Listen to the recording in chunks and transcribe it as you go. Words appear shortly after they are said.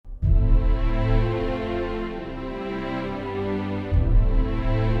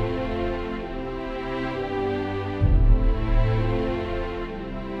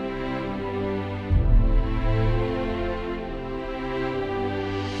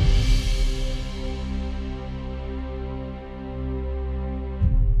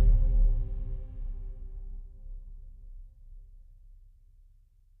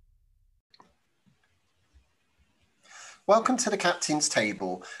Welcome to the Captain's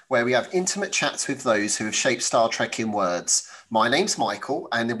Table, where we have intimate chats with those who have shaped Star Trek in words. My name's Michael,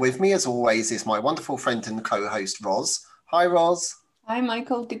 and with me, as always, is my wonderful friend and co-host, Roz. Hi, Roz. Hi,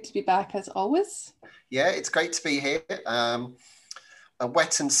 Michael. Good to be back, as always. Yeah, it's great to be here. A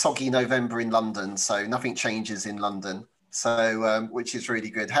wet and soggy November in London, so nothing changes in London, so which is really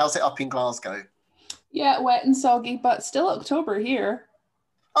good. How's it up in Glasgow? Yeah, wet and soggy, but still October here.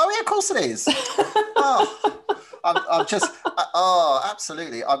 Oh, yeah, of course it is.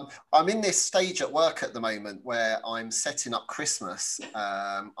 Absolutely. I'm in this stage at work at the moment where I'm setting up Christmas.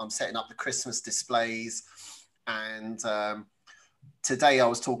 I'm setting up the Christmas displays, and today I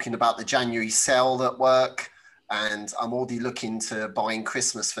was talking about the January sale at work, and I'm already looking to buying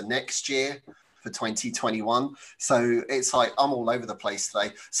Christmas for next year, for 2021. So it's like I'm all over the place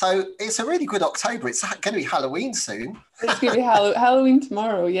today. So it's a really good October. It's going to be Halloween soon. It's going to be Halloween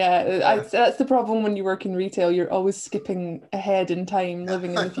tomorrow. Yeah. That's the problem when you work in retail. You're always skipping ahead in time,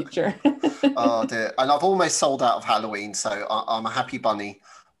 living in the future. Oh dear. And I've almost sold out of Halloween, so I'm a happy bunny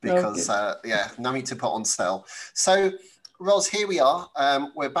because nothing to put on sale. So Roz, here we are.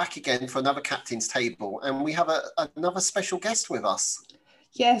 We're back again for another Captain's Table, and we have another special guest with us.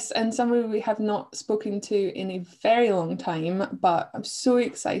 Yes, and somebody we have not spoken to in a very long time, but I'm so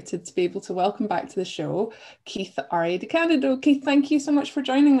excited to be able to welcome back to the show, Keith R.A. DeCandido. Keith, thank you so much for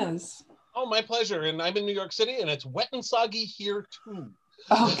joining us. Oh, my pleasure. And I'm in New York City, and it's wet and soggy here too.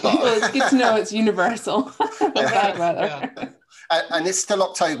 Okay, well, it's good to know it's universal. Bad weather. Yeah. And it's still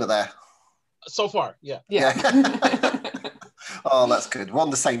October there? So far, yeah. Oh, that's good. We're on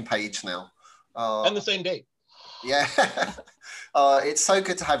the same page now. And the same date. Yeah. It's so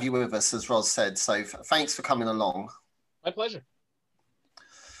good to have you with us, as Roz said. So thanks for coming along. My pleasure.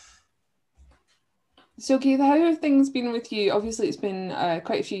 So, Keith, how have things been with you? Obviously, it's been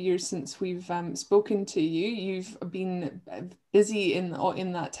quite a few years since we've spoken to you. You've been busy in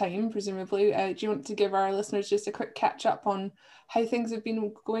that time, presumably. Do you want to give our listeners just a quick catch up on how things have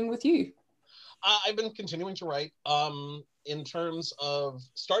been going with you? I've been continuing to write. In terms of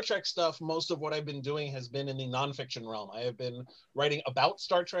Star Trek stuff, most of what I've been doing has been in the nonfiction realm. I have been writing about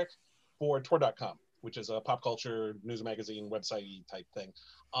Star Trek for Tor.com, which is a pop culture news magazine website type thing.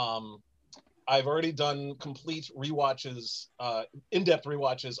 I've already done complete rewatches, in-depth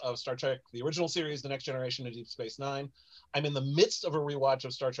rewatches of Star Trek, the original series, The Next Generation, and Deep Space Nine. I'm in the midst of a rewatch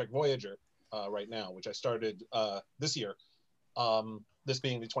of Star Trek Voyager right now, which I started this year. This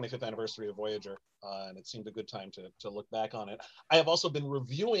being the 25th anniversary of Voyager, and it seemed a good time to look back on it. I have also been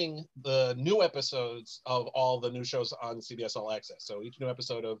reviewing the new episodes of all the new shows on CBS All Access. So each new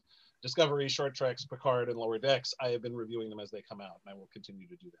episode of Discovery, Short Treks, Picard, and Lower Decks, I have been reviewing them as they come out, and I will continue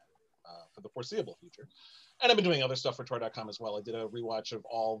to do that for the foreseeable future. And I've been doing other stuff for Tor.com as well. I did a rewatch of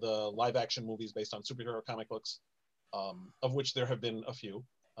all the live action movies based on superhero comic books, of which there have been a few.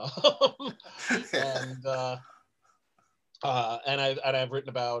 And I've written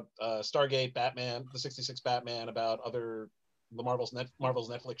about Stargate, Batman, the '66 Batman, about the Marvel's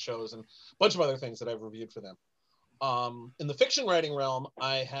Netflix shows, and a bunch of other things that I've reviewed for them. In the fiction writing realm,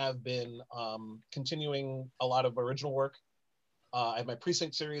 I have been continuing a lot of original work. I have my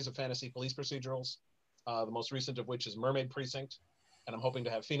Precinct series of fantasy police procedurals, the most recent of which is Mermaid Precinct, and I'm hoping to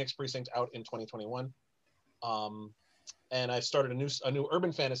have Phoenix Precinct out in 2021. And I've started a new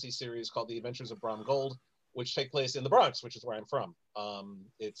urban fantasy series called The Adventures of Brom Gold, which take place in the Bronx, which is where I'm from.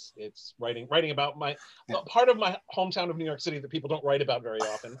 It's writing about my part of my hometown of New York City that people don't write about very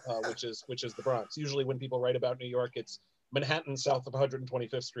often, which is the Bronx. Usually when people write about New York, it's Manhattan south of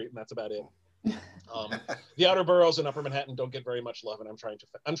 125th Street, and that's about it. The outer boroughs in Upper Manhattan don't get very much love, and I'm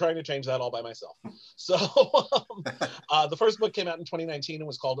trying to change that all by myself. So the first book came out in 2019 and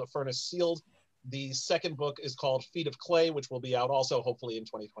was called A Furnace Sealed. The second book is called Feet of Clay, which will be out also hopefully in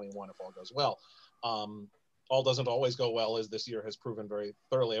 2021 if all goes well. All doesn't always go well, as this year has proven very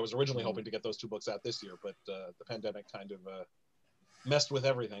thoroughly. I was originally hoping to get those two books out this year, but the pandemic kind of messed with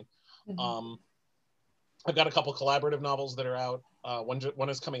everything. Mm-hmm. I've got a couple collaborative novels that are out. One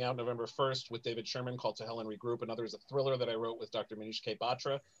is coming out November 1st with David Sherman called To Hell and Regroup. Another is a thriller that I wrote with Dr. Manish K.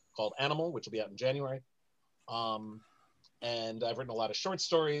 Batra called Animal, which will be out in January. And I've written a lot of short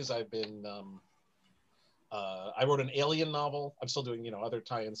stories. I've been... I wrote an alien novel. I'm still doing, other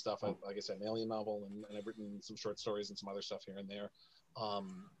tie-in stuff. Like I said, an alien novel, and I've written some short stories and some other stuff here and there.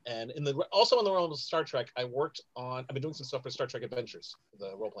 And also in the realm of Star Trek, I've been doing some stuff for Star Trek Adventures,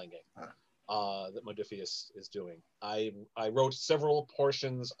 the role-playing game that Modiphius is doing. I wrote several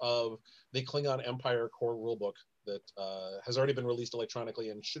portions of the Klingon Empire core rulebook that has already been released electronically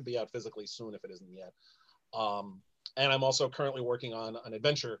and should be out physically soon if it isn't yet. And I'm also currently working on an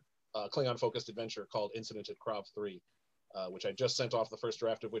adventure, Klingon-focused adventure called Incident at Krav 3, which I just sent off the first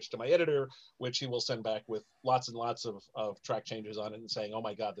draft of which to my editor, which he will send back with lots and lots of track changes on it and saying, "Oh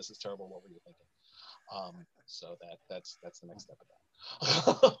my God, this is terrible. What were you thinking?" So that's the next step of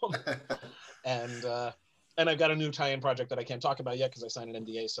that. And I've got a new tie-in project that I can't talk about yet because I signed an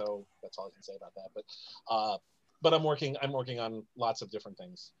NDA, so that's all I can say about that. But I'm working on lots of different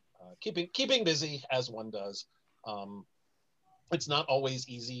things, keeping busy as one does. It's not always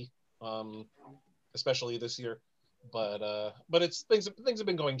easy, especially this year, but it's things have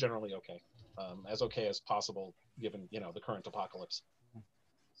been going generally okay, as okay as possible given the current apocalypse.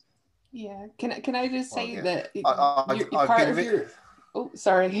 Yeah. Can I just say that I've part been of your Oh,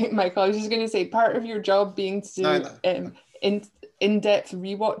 sorry, Michael. I was just going to say part of your job being to do in-depth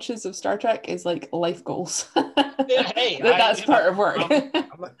rewatches of Star Trek is like life goals. Yeah, hey, that's part of work. I'm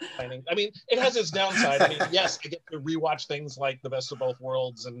not complaining. I mean, it has its downside. I mean, yes, I get to rewatch things like The Best of Both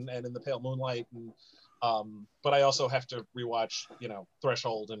Worlds and In the Pale Moonlight, and but I also have to rewatch,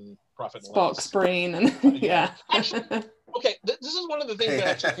 Threshold and Prophet and Spock's Brain, and yeah. Actually, okay, this is one of the things that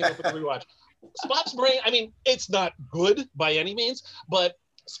actually came up with the rewatch. Spock's Brain, I mean, it's not good by any means, but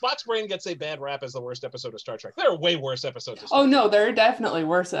Spock's Brain gets a bad rap as the worst episode of Star Trek. There are way worse episodes of Star Trek. Oh no, there are definitely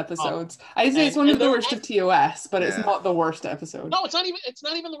worse episodes. I'd say it's one of the worst of TOS, but it's not the worst episode. No, it's not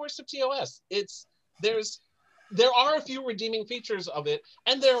even the worst of TOS. There are a few redeeming features of it,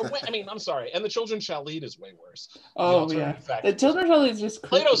 and I'm sorry, and The Children Shall Lead is way worse. Oh yeah, The Children Shall Lead is just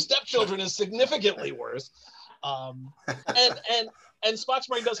creepy. Plato's Stepchildren is significantly worse. And Spock's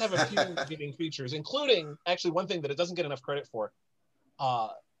Brain does have a few redeeming features, including actually one thing that it doesn't get enough credit for.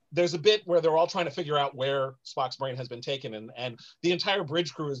 There's a bit where they're all trying to figure out where Spock's brain has been taken, and the entire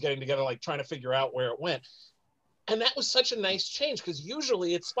bridge crew is getting together, like trying to figure out where it went. And that was such a nice change, because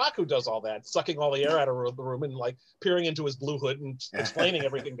usually it's Spock who does all that, sucking all the air out of the room and like peering into his blue hood and explaining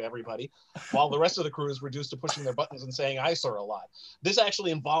everything to everybody, while the rest of the crew is reduced to pushing their buttons and saying "I, sir" a lot. This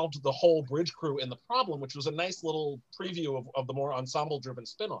actually involved the whole bridge crew in the problem, which was a nice little preview of the more ensemble-driven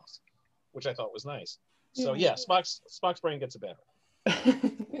spin-offs, which I thought was nice. So yeah, Spock's brain gets a bad rap.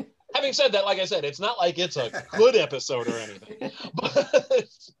 Having said that, like I said, it's not like it's a good episode or anything. But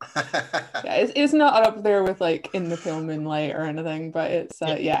it's not up there with like In the Pale Moonlight or anything, but it's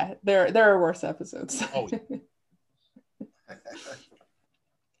there are worse episodes. Oh, yeah.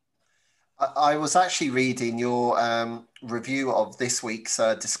 I was actually reading your review of this week's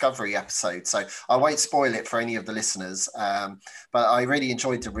Discovery episode, so I won't spoil it for any of the listeners, but I really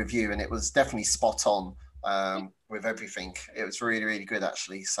enjoyed the review, and it was definitely spot on with everything. It was really, really good,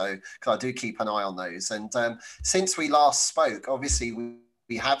 actually, so because I do keep an eye on those. And since we last spoke, obviously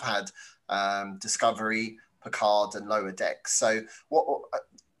we have had Discovery, Picard, and Lower Decks. So what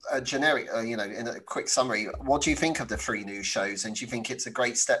a generic, in a quick summary, what do you think of the 3 new shows, and do you think it's a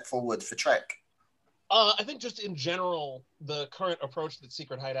great step forward for Trek? I think just in general, the current approach that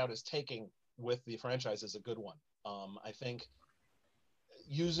Secret Hideout is taking with the franchise is a good one. I think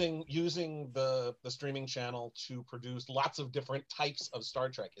using the streaming channel to produce lots of different types of Star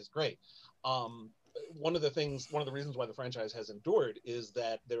Trek is great. One of the reasons why the franchise has endured is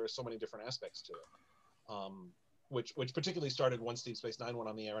that there are so many different aspects to it. Which particularly started once Deep Space Nine went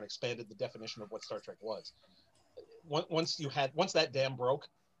on the air and expanded the definition of what Star Trek was. Once that dam broke,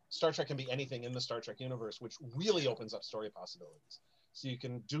 Star Trek can be anything in the Star Trek universe, which really opens up story possibilities. So you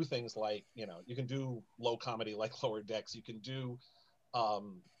can do things like, you can do low comedy like Lower Decks. You can do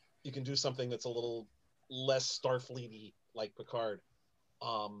something that's a little less Starfleet-y like Picard,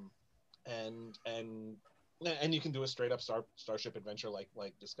 and you can do a straight up starship adventure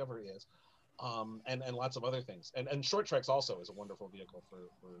like Discovery is. And lots of other things, and Short Treks also is a wonderful vehicle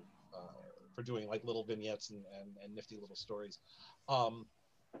for doing like little vignettes and nifty little stories.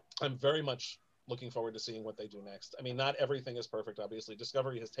 I'm very much looking forward to seeing what they do next. I mean, not everything is perfect, obviously.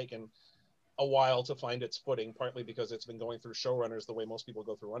 Discovery has taken a while to find its footing, partly because it's been going through showrunners the way most people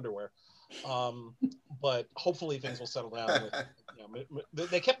go through underwear. But hopefully things will settle down.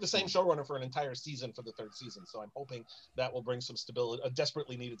 They kept the same showrunner for an entire season for the 3rd season, so I'm hoping that will bring some stability, a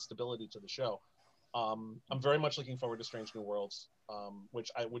desperately needed stability to the show. I'm very much looking forward to Strange New Worlds,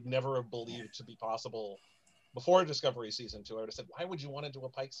 which I would never have believed to be possible before Discovery Season 2. I would have said, why would you want to do a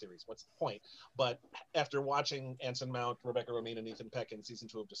Pike series? What's the point? But after watching Anson Mount, Rebecca Romijn, and Ethan Peck in Season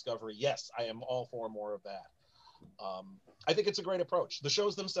 2 of Discovery, yes, I am all for more of that. I think it's a great approach. The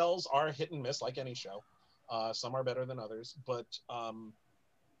shows themselves are hit and miss like any show. Some are better than others, but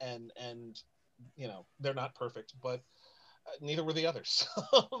and they're not perfect, but neither were the others.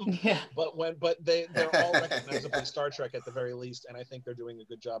 But they're all recognizably Star Trek at the very least, and I think they're doing a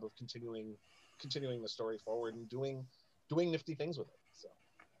good job of continuing the story forward and doing nifty things with it. So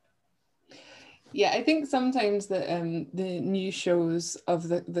Yeah, I think sometimes the new shows of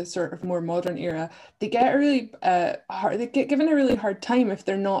the sort of more modern era, they get a really they get given a really hard time if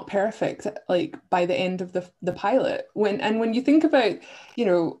they're not perfect, like by the end of the pilot. When you think about, you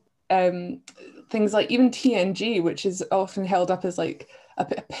know, things like even TNG, which is often held up as like a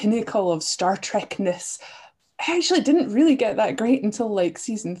pinnacle of Star Trekness, I actually didn't really get that great until like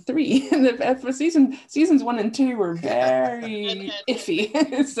season three. And the seasons one and two were very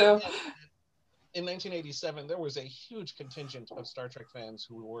iffy. So in 1987, there was a huge contingent of Star Trek fans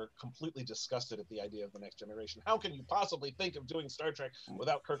who were completely disgusted at the idea of the Next Generation. How can you possibly think of doing Star Trek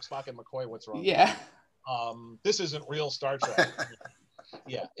without Kirk, Spock, and McCoy? What's wrong? Yeah. This isn't real Star Trek.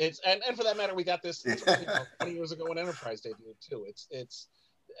 Yeah, it's and for that matter, we got this 20 years ago when Enterprise debuted too. It's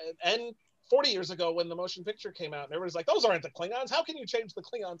and 40 years ago when the motion picture came out, and everybody's like, those aren't the Klingons. How can you change the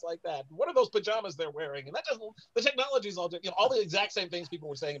Klingons like that? What are those pajamas they're wearing? And that doesn't, the technology's all, all the exact same things people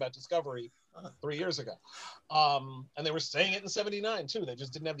were saying about Discovery 3 years ago. And they were saying it in 79 too. They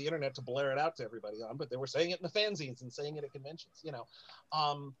just didn't have the internet to blare it out to everybody on, but they were saying it in the fanzines and saying it at conventions,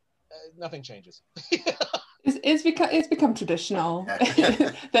 nothing changes. It's become traditional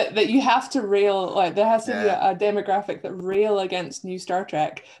that you have to rail, like there has to be a demographic that rail against new Star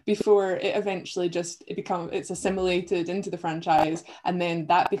Trek before it eventually it's assimilated into the franchise, and then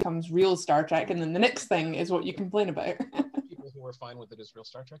that becomes real Star Trek, and then the next thing is what you complain about. People who are fine with it is real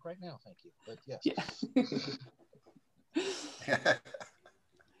Star Trek right now, thank you. But yes. Yeah.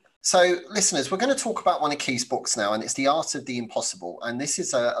 So, listeners, we're going to talk about one of Keith's books now, and it's The Art of the Impossible. And this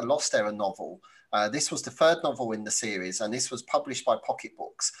is a Lost Era novel. This was the third novel in the series, and this was published by Pocket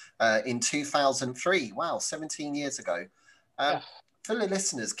Books in 2003. Wow, 17 years ago. For the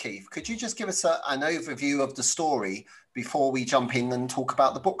listeners, Keith, could you just give us an overview of the story before we jump in and talk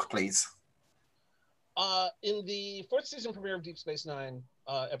about the book, please? In the fourth season premiere of Deep Space Nine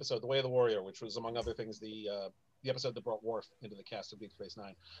episode, The Way of the Warrior, which was, among other things, the episode that brought Worf into the cast of Deep Space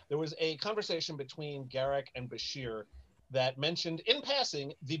Nine, there was a conversation between Garak and Bashir that mentioned, in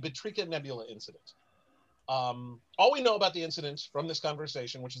passing, the Batrika Nebula incident. All we know about the incident from this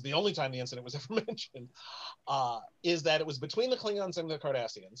conversation, which is the only time the incident was ever mentioned, is that it was between the Klingons and the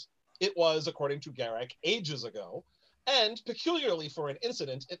Cardassians. It was, according to Garak, ages ago, and peculiarly for an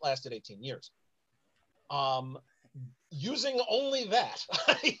incident, it lasted 18 years. Using only that,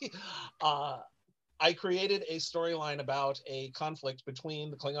 I created a storyline about a conflict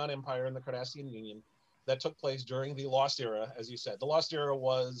between the Klingon Empire and the Cardassian Union that took place during the Lost Era, as you said. The Lost Era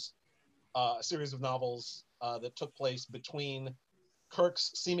was a series of novels that took place between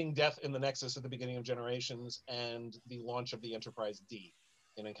Kirk's seeming death in the Nexus at the beginning of Generations and the launch of the Enterprise D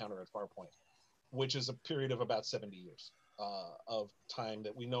in Encounter at Farpoint, which is a period of about 70 years of time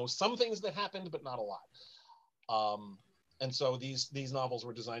that we know some things that happened, but not a lot. And so these novels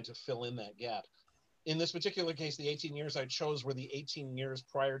were designed to fill in that gap. In this particular case, the 18 years I chose were the 18 years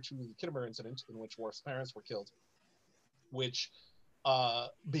prior to the Kittimer incident, in which Worf's parents were killed, which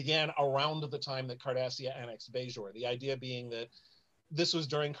began around the time that Cardassia annexed Bajor. The idea being that this was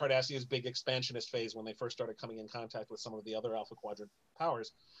during Cardassia's big expansionist phase when they first started coming in contact with some of the other Alpha Quadrant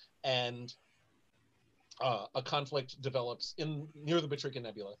powers, and a conflict develops near the Batrika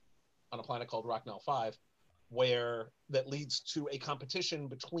Nebula on a planet called Rocknell 5, where that leads to a competition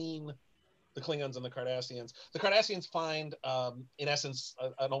between the Klingons and the Cardassians. The Cardassians find, in essence,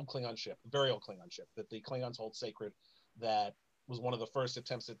 an old Klingon ship, a very old Klingon ship that the Klingons hold sacred, that was one of the first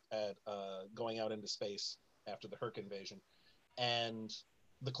attempts at going out into space after the Herc invasion. And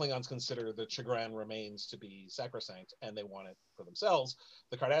the Klingons consider the Chagran remains to be sacrosanct, and they want it for themselves.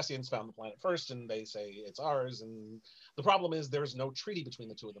 The Cardassians found the planet first, and they say it's ours. And the problem is there's no treaty between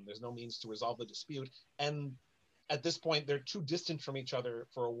the two of them. There's no means to resolve the dispute. And at this point, they're too distant from each other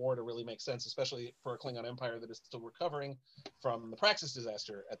for a war to really make sense, especially for a Klingon empire that is still recovering from the Praxis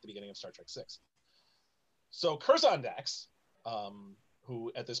disaster at the beginning of Star Trek VI. So Curzon Dax,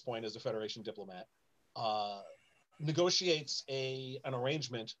 who at this point is a Federation diplomat, negotiates an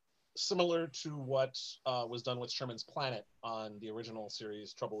arrangement similar to what was done with Sherman's Planet on the original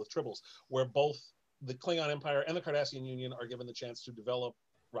series Trouble with Tribbles, where both the Klingon Empire and the Cardassian Union are given the chance to develop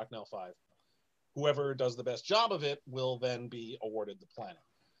Rocknell 5. Whoever does the best job of it will then be awarded the planet.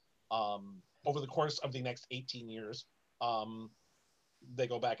 Over the course of the next 18 years, they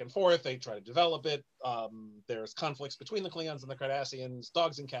go back and forth. They try to develop it. There's conflicts between the Klingons and the Cardassians,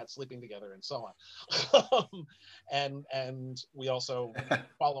 dogs and cats sleeping together, and so on. And we also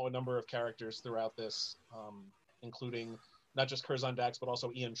follow a number of characters throughout this, including not just Curzon Dax, but also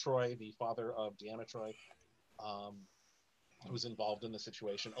Ian Troy, the father of Deanna Troy, who's involved in the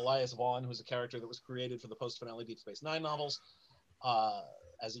situation. Elias Vaughn, who's a character that was created for the post-finale Deep Space Nine novels,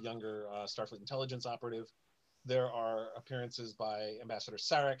 as a younger Starfleet intelligence operative. There are appearances by Ambassador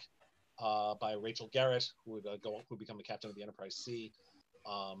Sarek, by Rachel Garrett, who would become the captain of the Enterprise C.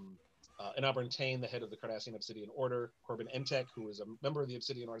 Enabran Tain, the head of the Cardassian Obsidian Order. Corbin Entek, who is a member of the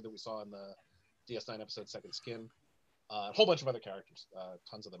Obsidian Order that we saw in the DS9 episode Second Skin. A whole bunch of other characters,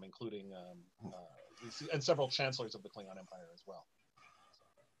 tons of them, including and several chancellors of the Klingon Empire as well.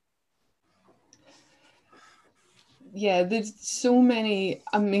 Yeah, there's so many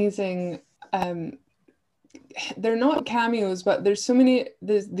amazing. They're not cameos, but there's so many.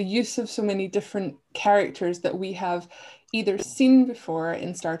 There's the use of so many different characters that we have either seen before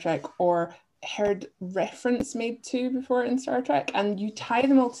in Star Trek or heard reference made to before in Star Trek, and you tie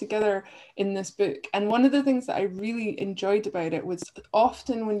them all together in this book. And one of the things that I really enjoyed about it was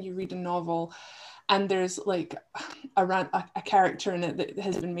often when you read a novel and there's like a character in it that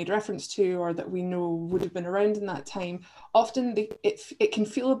has been made reference to or that we know would have been around in that time, often it can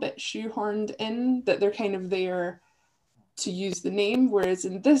feel a bit shoehorned in, that they're kind of there to use the name, whereas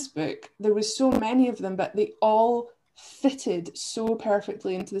in this book there was so many of them, but they all fitted so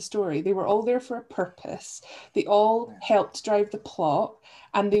perfectly into the story. They were all there for a purpose. They all helped drive the plot,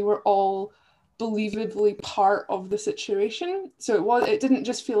 and they were all believably part of the situation. So it didn't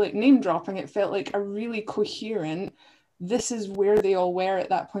just feel like name dropping, it felt like a really coherent, this is where they all were at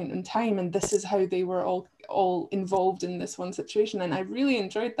that point in time, and this is how they were all involved in this one situation. And I really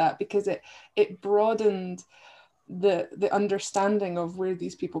enjoyed that because it broadened the understanding of where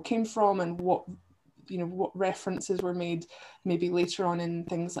these people came from and what references were made maybe later on in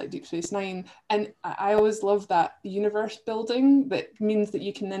things like Deep Space Nine. And I always love that universe building that means that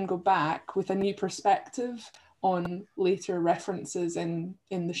you can then go back with a new perspective on later references in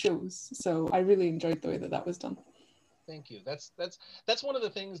the shows. So I really enjoyed the way that was done. Thank you. That's one of the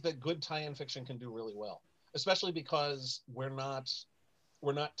things that good tie-in fiction can do really well, especially because we're not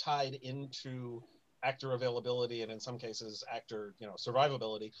tied into actor availability and in some cases actor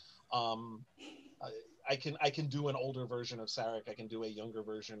survivability. I can do an older version of Sarek. I can do a younger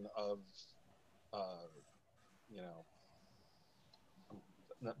version of, I'm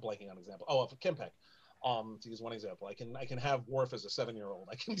not blanking on an example. Oh, of Kempek, to use one example. I can have Worf as a 7-year-old.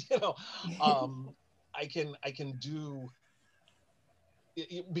 I can, I can do,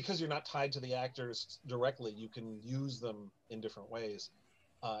 because you're not tied to the actors directly, you can use them in different ways,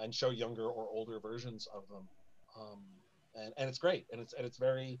 and show younger or older versions of them, and it's great, and it's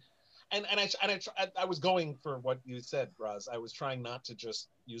very. And I was going for what you said, Roz. I was trying not to just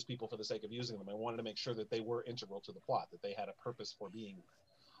use people for the sake of using them. I wanted to make sure that they were integral to the plot, that they had a purpose for being there.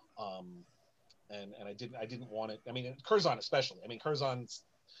 And I didn't want it. I mean, Curzon especially. I mean, Curzon,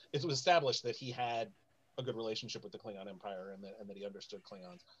 it was established that he had a good relationship with the Klingon Empire and that he understood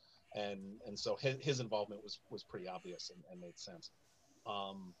Klingons, and so his involvement was pretty obvious and made sense.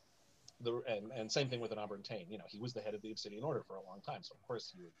 And same thing with Enabran Tain. He was the head of the Obsidian Order for a long time, so of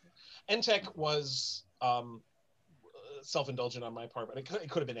course he would. Entek was self-indulgent on my part, but it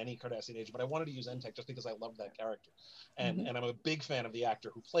could have been any Cardassian agent, but I wanted to use Entek just because I loved that character, and I'm a big fan of the actor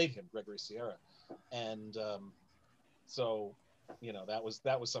who played him, Gregory Sierra, and so that was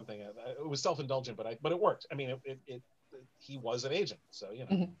something. It was self-indulgent, but it worked. I mean, he was an agent, so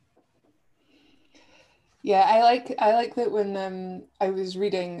Yeah, I like that when I was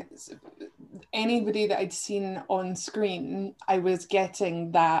reading, anybody that I'd seen on screen, I was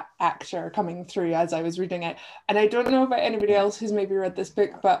getting that actor coming through as I was reading it. And I don't know about anybody else who's maybe read this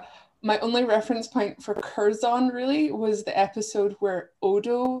book, but my only reference point for Curzon really was the episode where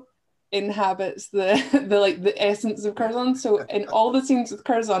Odo inhabits the essence of Curzon. So in all the scenes with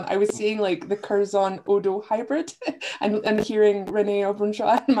Curzon, I was seeing like the Curzon Odo hybrid and hearing Renee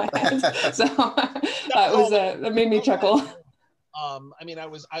Aubrenshaw in my head. So that made me chuckle. I mean, I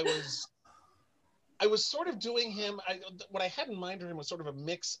was sort of doing him. What I had in mind for him was sort of a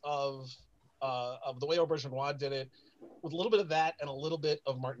mix of the way Aubergenois did it, with a little bit of that and a little bit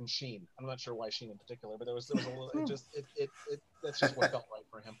of Martin Sheen. I'm not sure why Sheen in particular, but there was a little. That's just what felt right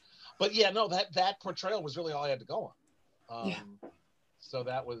for him. But yeah, no, that portrayal was really all I had to go on. So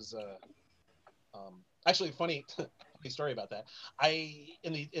that was actually funny story about that.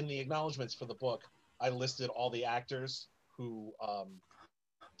 In the acknowledgments for the book, I listed all the actors who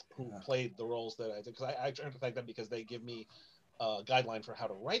played the roles that I did, because I try to thank them because they give me a guideline for how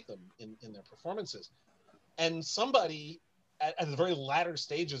to write them in their performances. And somebody at the very latter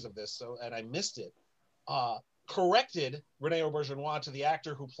stages of this, and I missed it, corrected Renee Aubergenois to the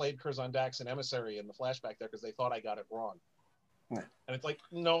actor who played Curzon Dax in Emissary in the flashback there, because they thought I got it wrong. And it's like,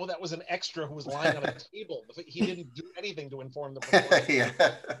 no, that was an extra who was lying on a table. He didn't do anything to inform the performance.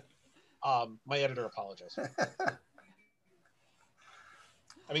 My editor apologized.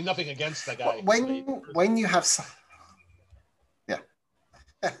 I mean, nothing against that guy. When you have, yeah.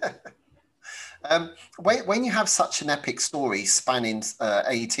 When you have such an epic story spanning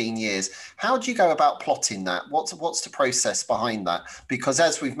 18 years, how do you go about plotting that? What's the process behind that? Because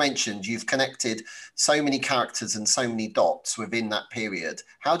as we've mentioned, you've connected so many characters and so many dots within that period.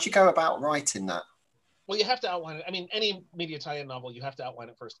 How do you go about writing that? Well, you have to outline it. I mean, any media tie-in novel, you have to outline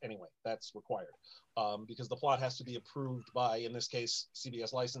it first anyway. That's required because the plot has to be approved by, in this case,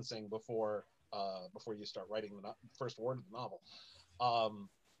 CBS licensing before you start writing the first word of the novel.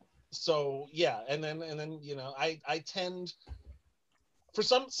 So yeah, and then I tend, for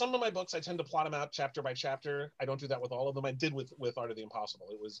some of my books, I tend to plot them out chapter by chapter. I don't do that with all of them. I did with Art of the Impossible.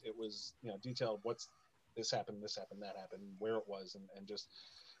 It was detailed. What's this happened, that happened, where it was, and just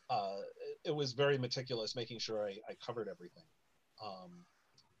it was very meticulous, making sure I covered everything.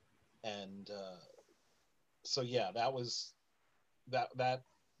 So yeah, that was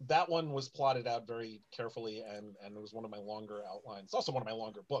that one was plotted out very carefully, and it was one of my longer outlines. It's also one of my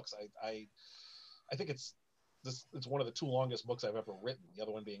longer books. I think it's one of the two longest books I've ever written, the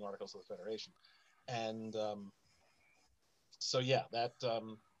other one being Articles of the Federation. And so yeah,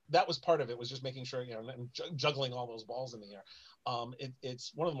 that was part of it, was just making sure, and juggling all those balls in the air.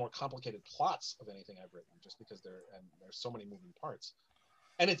 It's one of the more complicated plots of anything I've written, just because there's so many moving parts.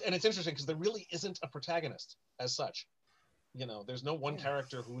 And it's interesting because there really isn't a protagonist as such. There's no one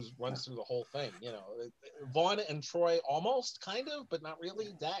character who runs through the whole thing. Vaughn and Troy almost, kind of, but not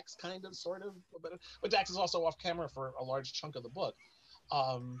really. Dax kind of, sort of, but Dax is also off camera for a large chunk of the book.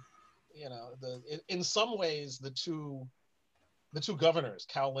 In some ways, the two governors,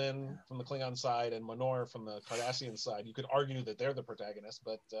 Kowlin from the Klingon side and Manor from the Cardassian side, you could argue that they're the protagonists,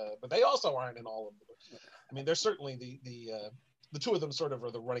 but they also aren't in all of the book. I mean, they're certainly the two of them sort of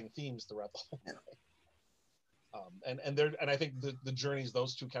are the running themes throughout the whole thing. And I think the journeys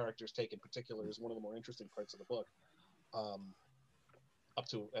those two characters take in particular is one of the more interesting parts of the book. Up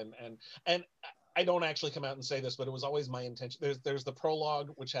to and I don't actually come out and say this, but it was always my intention. There's the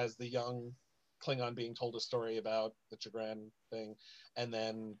prologue, which has the young Klingon being told a story about the Chagran thing, and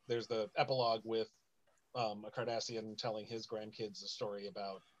then there's the epilogue with a Cardassian telling his grandkids a story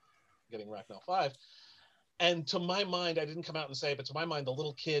about getting Rachno 5. And to my mind, I didn't come out and say it, but to my mind, the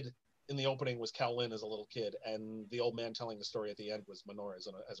little kid in the opening was Kowlin as a little kid, and the old man telling the story at the end was Manor as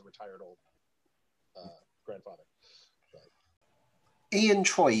a retired old grandfather. But Ian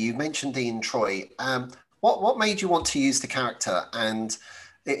Troy, you mentioned Ian Troy. What made you want to use the character? And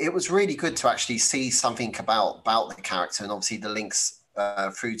it was really good to actually see something about the character, and obviously the links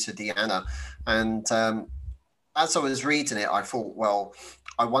through to Deanna. And as I was reading it, I thought, well,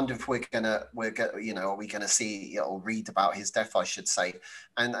 I wonder if are we gonna see or read about his death, I should say.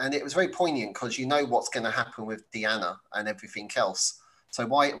 And it was very poignant because what's going to happen with Deanna and everything else. So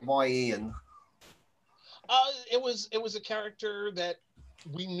why Ian? It was a character that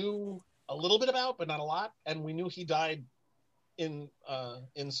we knew a little bit about, but not a lot, and we knew he died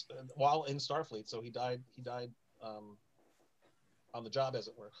while in Starfleet. So he died on the job, as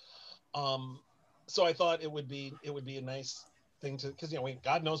it were. So I thought it would be a nice thing to, because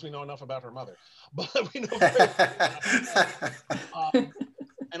God knows we know enough about her mother, but we know very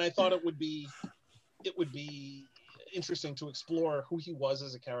and I thought it would be interesting to explore who he was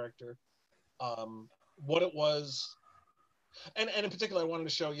as a character, what it was, and in particular I wanted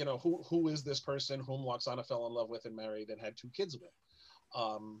to show who is this person whom Loxana fell in love with and married and had 2 kids with,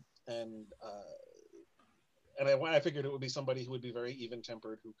 and I figured it would be somebody who would be very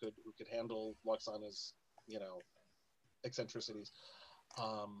even-tempered, who could handle Loxana's eccentricities,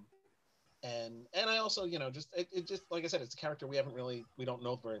 and I also just like I said, it's a character we don't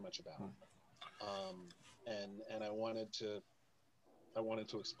know very much about, and I wanted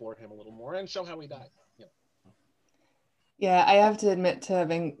to explore him a little more and show how he died. Yeah, I have to admit to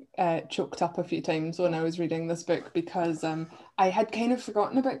having choked up a few times when I was reading this book, because I had kind of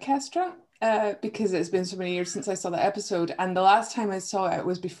forgotten about Kestra, because it's been so many years since I saw the episode, and the last time I saw it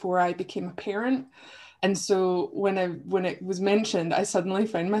was before I became a parent. And so when it was mentioned, I suddenly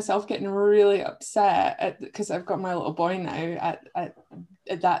found myself getting really upset because I've got my little boy now at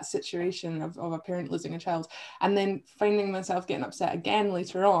that situation of a parent losing a child, and then finding myself getting upset again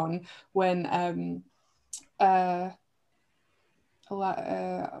later on when I'm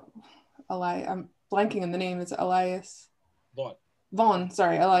blanking on the name. Is it Elias Vaughn?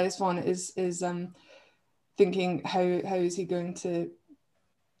 Sorry, Elias Vaughn is thinking how is he going to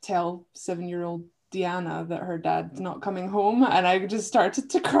tell 7-year-old Deanna that her dad's not coming home, and I just started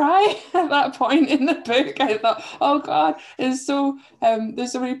to cry at that point in the book. I thought, oh God, it's so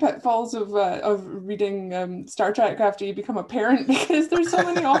there's so many pitfalls of reading Star Trek after you become a parent, because there's so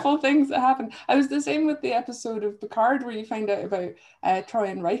many awful things that happen. I was the same with the episode of Picard where you find out about Troy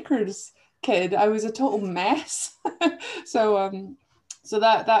and Riker's kid. I was a total mess. So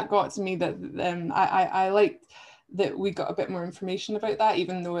that got to me, that I liked that we got a bit more information about that,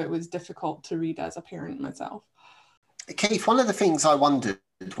 even though it was difficult to read as a parent myself. Keith, one of the things I wondered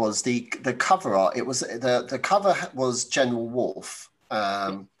was the cover art. It was the cover was General Worf,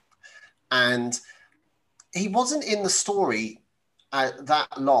 and he wasn't in the story that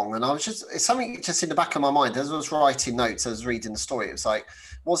long. And I was it's something just in the back of my mind as I was writing notes, as I was reading the story. It was like,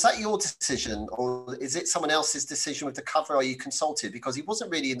 was that your decision, or is it someone else's decision with the cover? Are you consulted? Because he wasn't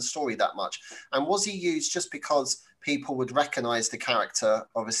really in the story that much. And was he used just because people would recognize the character,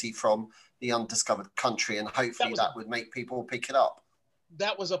 obviously from the undiscovered country, and hopefully that would make people pick it up?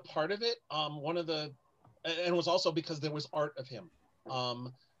 That was a part of it. And it was also because there was art of him.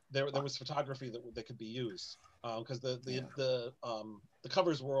 There was photography that could be used, because the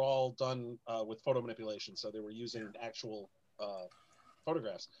covers were all done with photo manipulation, so they were using actual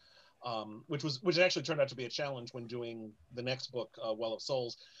photographs, which actually turned out to be a challenge when doing the next book, Well of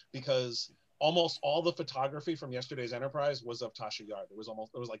Souls, because almost all the photography from Yesterday's Enterprise was of Tasha Yar. There was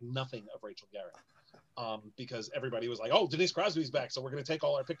like nothing of Rachel Garrett, because everybody was like, oh, Denise Crosby's back, so we're going to take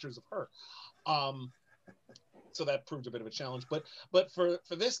all our pictures of her. So that proved a bit of a challenge. But for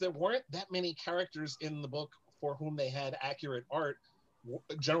this, there weren't that many characters in the book for whom they had accurate art.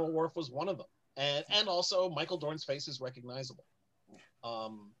 General Worf was one of them, and also Michael Dorn's face is recognizable.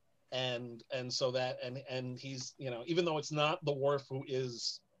 And so that and he's, even though it's not the Worf who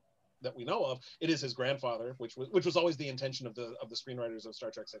is that we know of, it is his grandfather, which was always the intention of the screenwriters of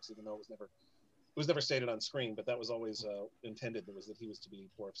Star Trek 6, even though it was never stated on screen, but that was always intended. That he was to be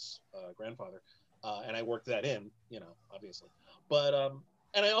Worf's grandfather, and I worked that in, obviously. But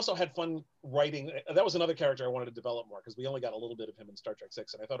and I also had fun writing. That was another character I wanted to develop more, because we only got a little bit of him in Star Trek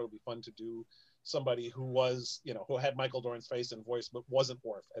 6, and I thought it would be fun to do somebody who was, who had Michael Dorn's face and voice, but wasn't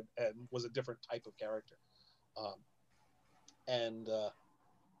Worf, and was a different type of character.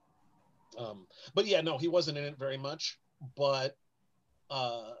 But yeah, no, he wasn't in it very much. But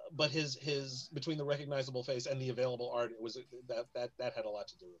his between the recognizable face and the available art, it was that had a lot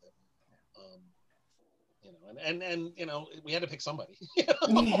to do with it. And we had to pick somebody. Yeah.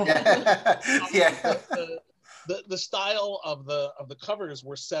 The style of the covers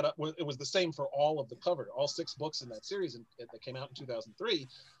were set up. It was the same for all of the cover. All 6 books in that series that came out in 2003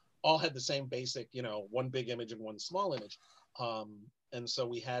 all had the same basic, one big image and one small image. And so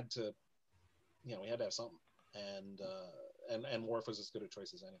we had to have something. And Worf was as good a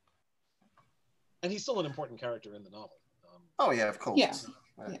choice as any. And he's still an important character in the novel. Oh yeah, of course. Yeah.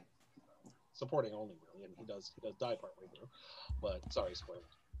 Supporting only, really, and he does die partway through. But sorry,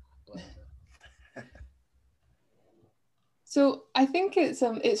 spoilers. But So I think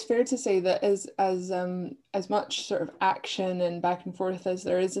it's fair to say that as much sort of action and back and forth as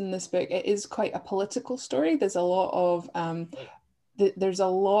there is in this book, it is quite a political story. There's a lot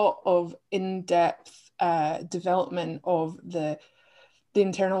of in-depth development of the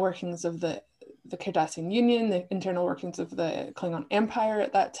internal workings of the Cardassian Union, the internal workings of the Klingon Empire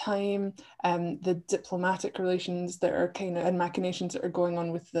at that time, the diplomatic relations that are and machinations that are going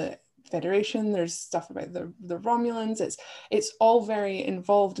on with the Federation. There's stuff about the Romulans. It's all very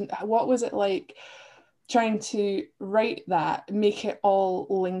involved. And what was it like trying to write that, make it all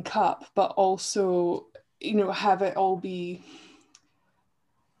link up, but also, have it all be...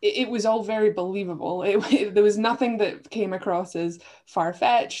 It was all very believable. There was nothing that came across as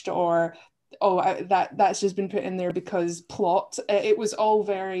far-fetched or, that's just been put in there because plot. It was all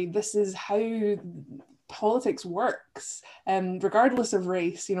very, this is how politics works, regardless of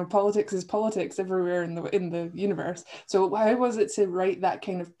race. Politics is politics everywhere in the universe. So how was it to write that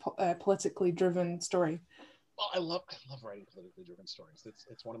kind of politically driven story? Well, I love writing politically driven stories.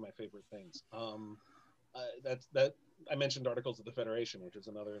 It's one of my favorite things. That I mentioned Articles of the Federation, which is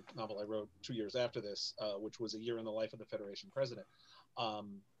another novel I wrote 2 years after this, which was a year in the life of the Federation president.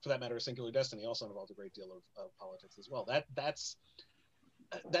 For that matter, Singular Destiny also involved a great deal of politics as well. That's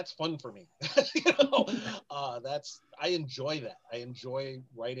fun for me. I enjoy that. I enjoy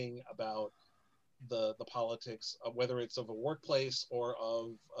writing about the politics, whether it's of a workplace or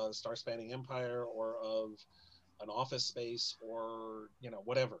of a star-spanning empire or of an office space or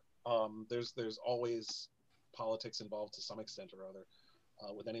whatever. There's always politics involved to some extent or other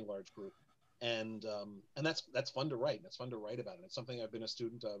with any large group, and that's fun to write. It's fun to write about it. It's something I've been a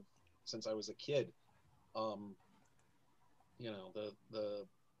student of since I was a kid. You know,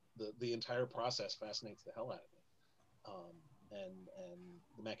 the entire process fascinates the hell out of me. And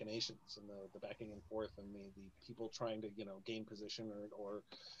the machinations and the backing and forth and the people trying to, you know, gain position or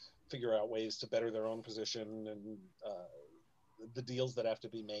figure out ways to better their own position, and the deals that have to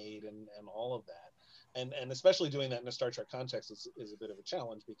be made, and all of that. And especially doing that in a Star Trek context is a bit of a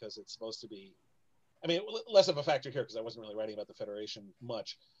challenge, because it's supposed to be, I mean, less of a factor here because I wasn't really writing about the Federation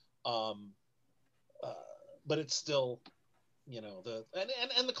much. But it's still, you know,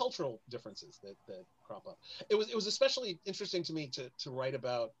 and the cultural differences that crop up. It was especially interesting to me to write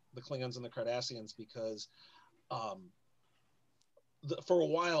about the Klingons and the Cardassians, because for a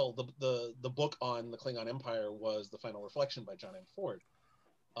while the book on the Klingon Empire was The Final Reflection by John M. Ford,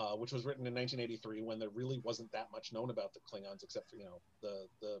 which was written in 1983, when there really wasn't that much known about the Klingons, except for, you know,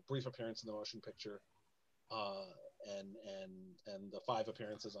 the brief appearance in the motion picture, and the 5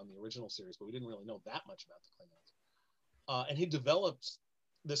 appearances on the original series, but we didn't really know that much about the Klingons. And he developed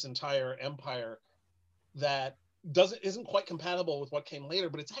this entire empire that isn't quite compatible with what came later,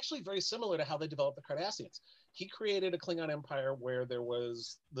 but it's actually very similar to how they developed the Cardassians. He created a Klingon empire where there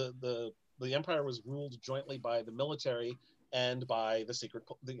was the empire was ruled jointly by the military and by the secret,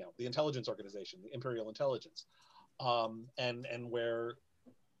 you know, the intelligence organization, the Imperial Intelligence, and where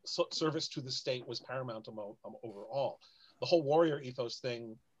service to the state was paramount overall. The whole warrior ethos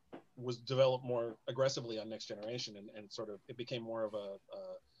thing was developed more aggressively on Next Generation, and sort of it became more of a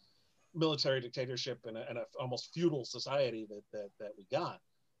military dictatorship and a almost feudal society that we got.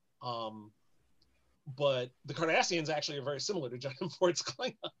 But the Cardassians actually are very similar to John and Ford's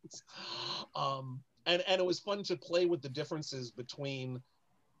Klingons. And it was fun to play with the differences between,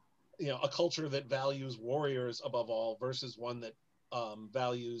 you know, a culture that values warriors above all versus one that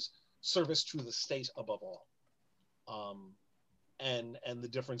values service to the state above all. And the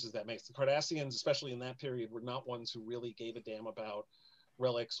differences that makes. The Cardassians, especially in that period, were not ones who really gave a damn about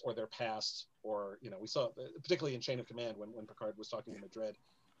relics or their past, or, you know, we saw particularly in Chain of Command when Picard was talking to Madred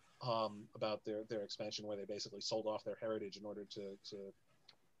about their expansion, where they basically sold off their heritage in order to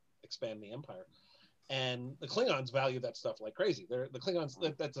expand the empire. And the Klingons value that stuff like crazy. The Klingons,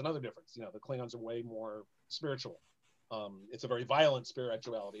 that's another difference. You know, the Klingons are way more spiritual. It's a very violent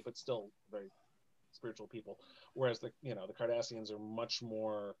spirituality, but still very spiritual people. Whereas the Cardassians are much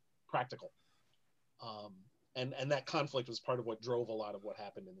more practical. And that conflict was part of what drove a lot of what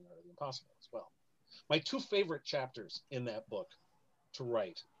happened in The Art of the Impossible as well. My 2 favorite chapters in that book to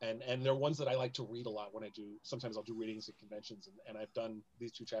write, and they're ones that I like to read a lot when I do, sometimes I'll do readings at conventions, and I've done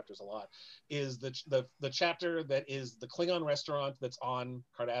these 2 chapters a lot, is the chapter that is the Klingon restaurant that's on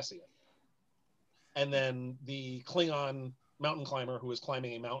Cardassia, and then the Klingon mountain climber who is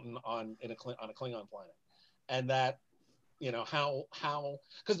climbing a mountain on a Klingon planet. And that, you know, how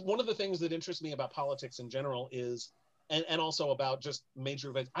because one of the things that interests me about politics in general is, and also about just major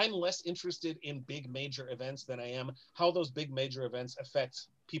events, I'm less interested in big major events than I am how those big major events affect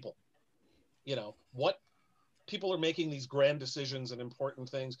people. You know, what people are making these grand decisions and important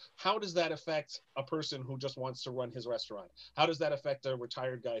things. How does that affect a person who just wants to run his restaurant? How does that affect a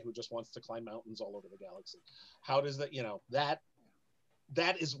retired guy who just wants to climb mountains all over the galaxy? How does that, you know, that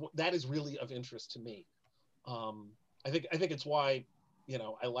is really of interest to me. I think it's why, you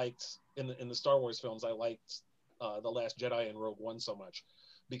know, I liked in the Star Wars films, I liked The Last Jedi and Rogue One so much,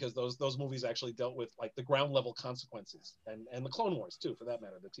 because those movies actually dealt with like the ground level consequences, and the Clone Wars too, for that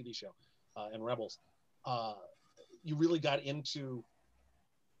matter, the TV show, and Rebels. You really got into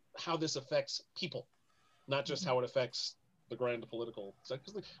how this affects people, not just how it affects the grand political.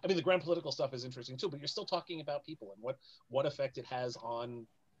 I mean, the grand political stuff is interesting too, but you're still talking about people and what effect it has on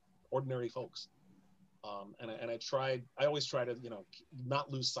ordinary folks. And I always try to, you know, not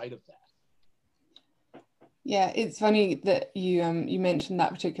lose sight of that. Yeah, it's funny that you mentioned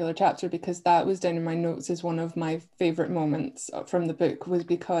that particular chapter, because that was down in my notes as one of my favorite moments from the book, was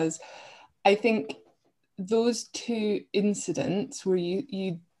because I think those 2 incidents where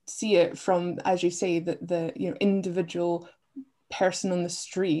you see it from, as you say, the you know, individual person on the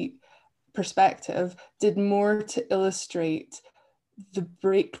street perspective did more to illustrate the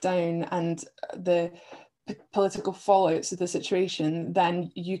breakdown and the political fallouts of the situation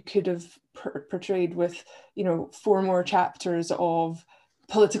than you could have portrayed with, you know, 4 more chapters of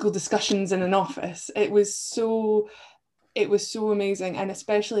political discussions in an office. It was so amazing, and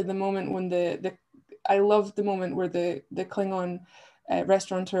especially the moment when I loved the moment where the Klingon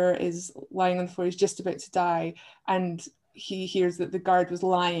restaurateur is lying on the floor, he's just about to die, and he hears that the guard was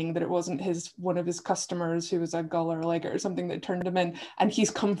lying, that it wasn't one of his customers who was a gull or a legger or something that turned him in, and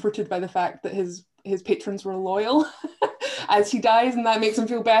he's comforted by the fact that his patrons were loyal. as he dies, and that makes him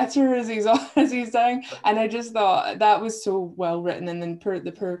feel better as he's dying. And I just thought that was so well written. And then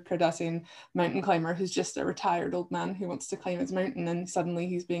the poor Cardassian mountain climber, who's just a retired old man who wants to climb his mountain, and suddenly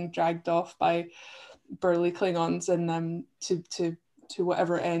he's being dragged off by burly Klingons, and to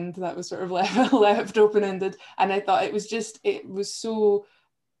whatever end that was sort of left open-ended. And I thought it was so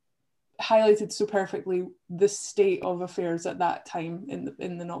highlighted so perfectly the state of affairs at that time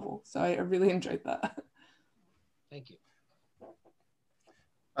in the novel. So I really enjoyed that. Thank you.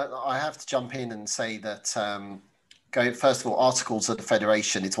 I have to jump in and say that first of all, Articles of the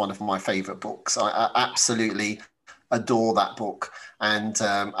Federation is one of my favorite books. I absolutely adore that book, and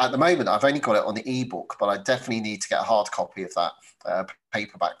at the moment I've only got it on the ebook, but I definitely need to get a hard copy of that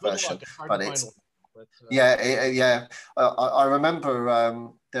paperback version. But it's I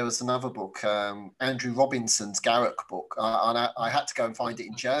remember there was another book, Andrew Robinson's Garrick book, and I had to go and find it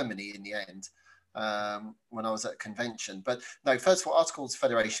in Germany in the end when I was at a convention. But no, first of all, Articles of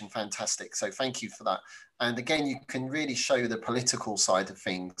Federation, fantastic. So thank you for that. And again, you can really show the political side of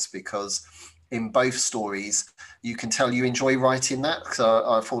things, because in both stories, you can tell you enjoy writing that. So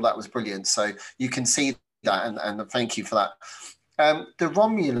I thought that was brilliant. So you can see that, and thank you for that. The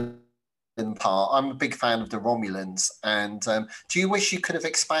Romulan part, I'm a big fan of the Romulans, and do you wish you could have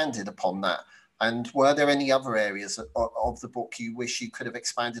expanded upon that? And were there any other areas of the book you wish you could have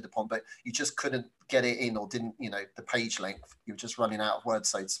expanded upon, but you just couldn't get it in, or didn't, the page length, you were just running out of words,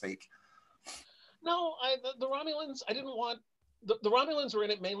 so to speak? No, the Romulans, I didn't want, the Romulans were in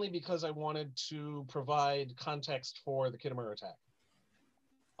it mainly because I wanted to provide context for the Khitomer attack.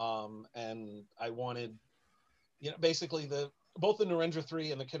 And I wanted, basically both the Narendra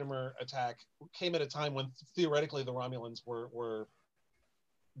 3 and the Khitomer attack came at a time when theoretically the Romulans were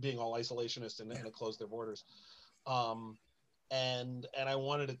being all isolationist and it closed their borders. And I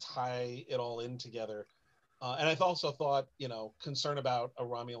wanted to tie it all in together. And I also thought, concern about a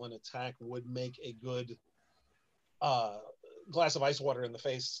Romulan attack would make a good glass of ice water in the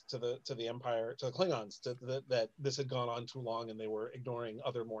face to the Empire, to the Klingons, that this had gone on too long and they were ignoring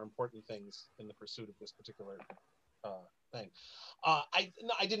other more important things in the pursuit of this particular thing. I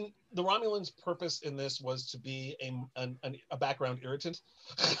didn't. The Romulans' purpose in this was to be a background irritant.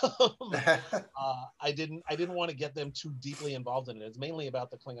 I didn't want to get them too deeply involved in it. It's mainly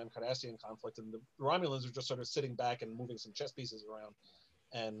about the Klingon-Cardassian conflict, and the Romulans are just sort of sitting back and moving some chess pieces around,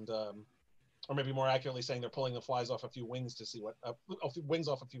 and or maybe more accurately saying they're pulling the flies off a few wings to see what wings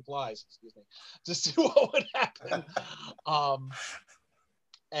off a few flies, excuse me, to see what would happen.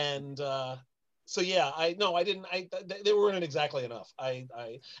 So yeah, I didn't. They weren't exactly enough. And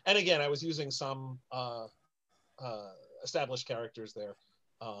again, I was using some established characters there,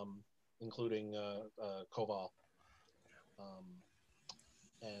 including Koval,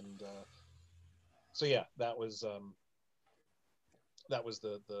 so yeah, that was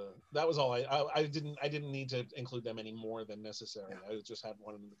all. I didn't need to include them any more than necessary. I just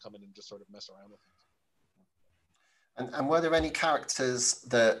wanted them to come in and just sort of mess around with things. And were there any characters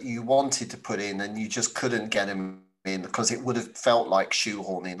that you wanted to put in and you just couldn't get them in because it would have felt like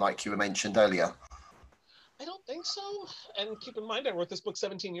shoehorning, like you mentioned earlier? I don't think so. And keep in mind, I wrote this book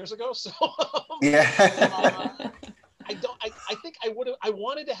 17 years ago, so yeah. I think I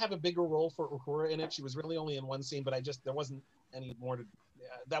wanted to have a bigger role for Uhura in it. She was really only in one scene, but there wasn't any more to.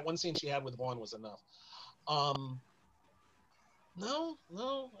 That one scene she had with Vaughn was enough. No,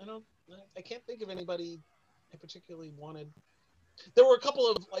 I don't. I can't think of anybody I particularly wanted. There were a couple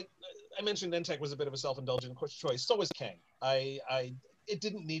of, like I mentioned, Entek was a bit of a self-indulgent choice. So was Kang. It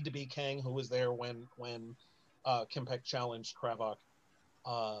didn't need to be Kang who was there when Kempek challenged Kravok.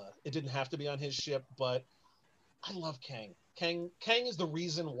 It didn't have to be on his ship, but I love Kang. Kang is the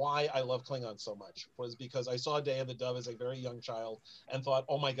reason why I love Klingon so much, was because I saw Day of the Dove as a very young child and thought,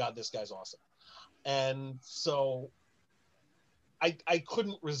 oh my God, this guy's awesome. And so I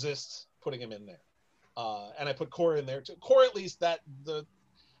couldn't resist putting him in there. And I put Kor in there too. Kor, at least that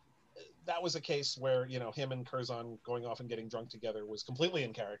was a case where, him and Curzon going off and getting drunk together was completely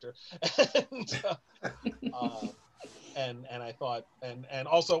in character. And I thought, and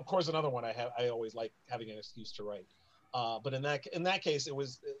also Kor's another one I always like having an excuse to write. But in that case, it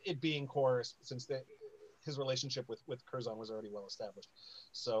was it being Kor, since his relationship with Curzon was already well established.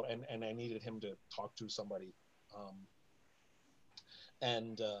 So and I needed him to talk to somebody.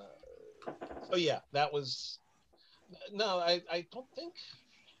 So yeah, that was no. I don't think.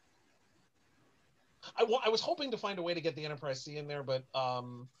 I was hoping to find a way to get the Enterprise C in there, but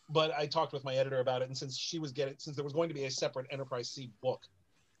I talked with my editor about it, and since there was going to be a separate Enterprise C book,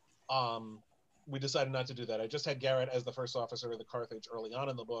 we decided not to do that. I just had Garrett as the first officer of the Carthage early on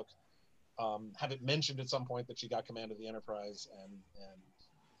in the book, have it mentioned at some point that she got command of the Enterprise,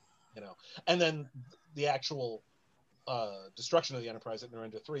 and then the actual destruction of the Enterprise at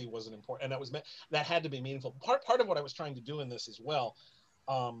Narendra 3 was an important, and that had to be meaningful. Part of what I was trying to do in this as well,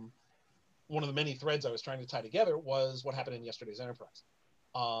 one of the many threads I was trying to tie together was what happened in yesterday's Enterprise.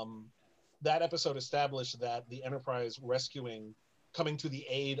 That episode established that the Enterprise coming to the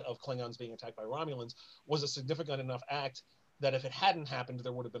aid of Klingons being attacked by Romulans was a significant enough act that if it hadn't happened,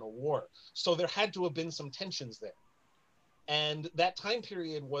 there would have been a war. So there had to have been some tensions there. And that time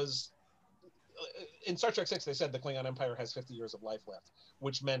period was, in Star Trek 6, they said the Klingon Empire has 50 years of life left,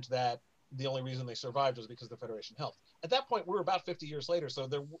 which meant that the only reason they survived was because the Federation helped. At that point, we're about 50 years later, so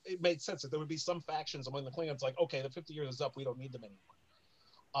it made sense that there would be some factions among the Klingons like, okay, the 50 years is up, we don't need them anymore.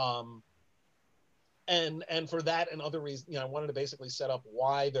 And for that and other reasons, I wanted to basically set up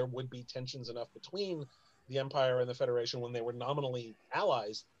why there would be tensions enough between the Empire and the Federation when they were nominally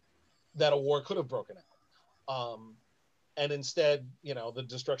allies that a war could have broken out. And instead, the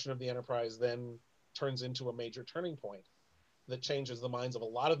destruction of the Enterprise then turns into a major turning point that changes the minds of a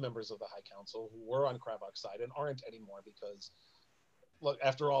lot of members of the High Council who were on Kravok's side and aren't anymore because, look,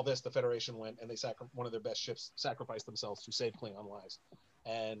 after all this, the Federation went and they one of their best ships sacrificed themselves to save Klingon lives,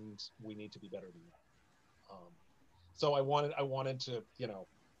 and we need to be better than that. So I wanted to,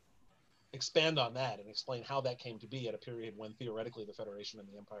 expand on that and explain how that came to be at a period when theoretically the Federation and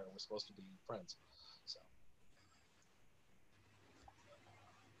the Empire were supposed to be friends. So.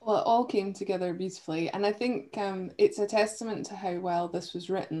 Well, it all came together beautifully, and I think it's a testament to how well this was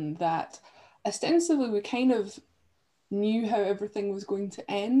written that ostensibly we kind of knew how everything was going to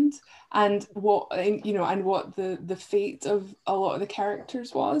end and what the fate of a lot of the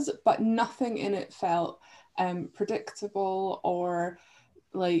characters was, but nothing in it felt predictable or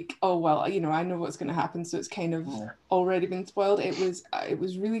like, oh well, I know what's going to happen, so it's kind of already been spoiled. It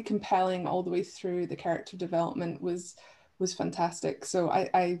was really compelling all the way through. The character development was fantastic. So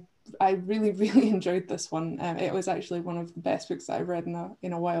I really, really enjoyed this one. It was actually one of the best books that I've read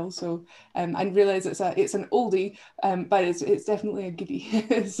in a while. So I realise it's an oldie, but it's definitely a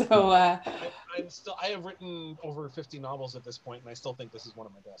goodie. So I have written over 50 novels at this point, and I still think this is one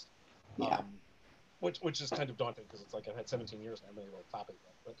of my best. Yeah. Which is kind of daunting because it's like I've had 17 years and I haven't been able to top it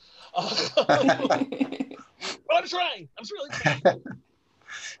yet. But I'm trying. I'm really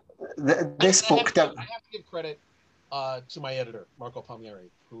trying. This book. I have to give credit to my editor, Marco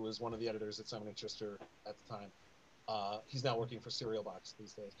Palmieri, who was one of the editors at Simon & Schuster at the time. He's now working for Serial Box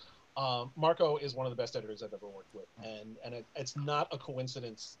these days. Marco is one of the best editors I've ever worked with, and it's not a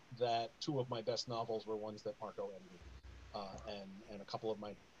coincidence that two of my best novels were ones that Marco edited, and a couple of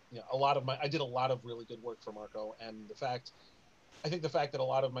my. I did a lot of really good work for Marco, and I think the fact that a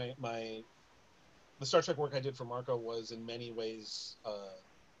lot of the Star Trek work I did for Marco was in many ways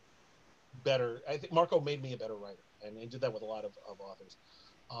better. I think Marco made me a better writer, and he did that with a lot of authors.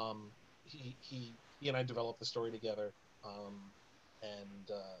 He and I developed the story together,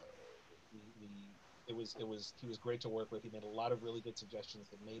 and he was great to work with. He made a lot of really good suggestions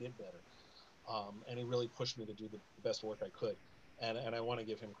that made it better, and he really pushed me to do the best work I could. And I want to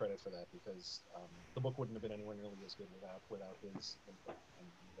give him credit for that because the book wouldn't have been anywhere nearly as good without his input and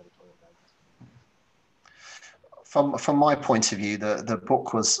editorial guidance. From my point of view, the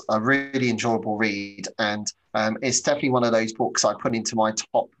book was a really enjoyable read, and it's definitely one of those books I put into my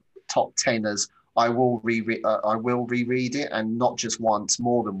top 10 as I will reread it, and not just once,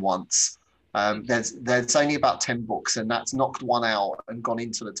 more than once. There's only about 10 books, and that's knocked one out and gone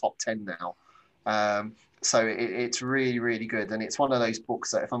into the top 10 now. So it's really, really good. And it's one of those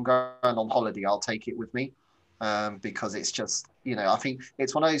books that if I'm going on holiday, I'll take it with me because it's just, I think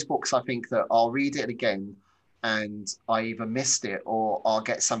it's one of those books I think that I'll read it again and I either missed it or I'll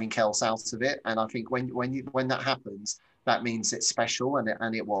get something else out of it. And I think when that happens, that means it's special,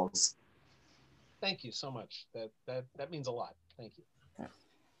 and it was. Thank you so much. That means a lot. Thank you.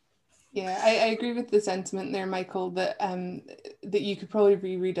 Yeah, I agree with the sentiment there, Michael, that you could probably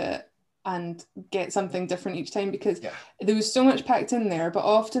reread it and get something different each time because there was so much packed in there, but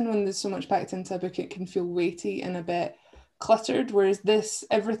often when there's so much packed into a book it can feel weighty and a bit cluttered, whereas this,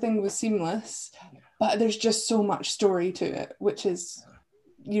 everything was seamless, but there's just so much story to it, which is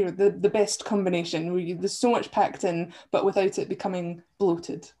the best combination where there's so much packed in but without it becoming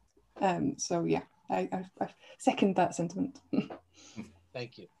bloated. So yeah, I second that sentiment.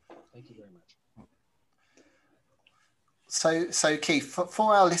 Thank you very much. So Keith,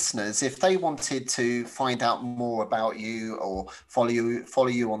 for our listeners, if they wanted to find out more about you or follow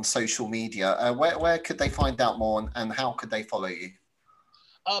you on social media, where could they find out more, and how could they follow you?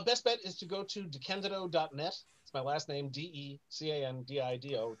 Best bet is to go to DeCandido.net. It's my last name,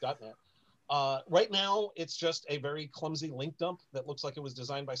 DeCandido.net. Right now, it's just a very clumsy link dump that looks like it was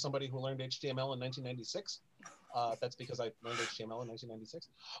designed by somebody who learned HTML in 1996. That's because I learned HTML in 1996.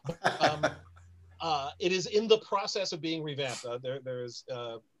 It is in the process of being revamped.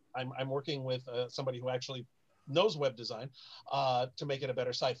 I'm working with somebody who actually knows web design to make it a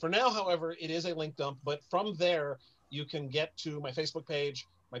better site. For now, however, it is a link dump, but from there, you can get to my Facebook page,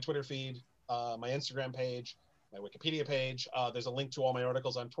 my Twitter feed, my Instagram page, my Wikipedia page. There's a link to all my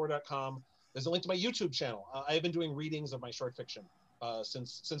articles on Tor.com. There's a link to my YouTube channel. I have been doing readings of my short fiction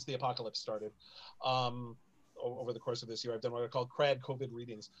since the apocalypse started. Over the course of this year, I've done what I call CRAD COVID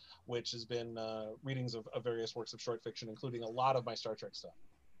readings, which has been readings of various works of short fiction, including a lot of my Star Trek stuff.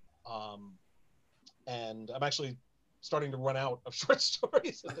 And I'm actually starting to run out of short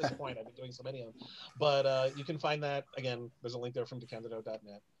stories at this point. I've been doing so many of them. But you can find that, again, there's a link there from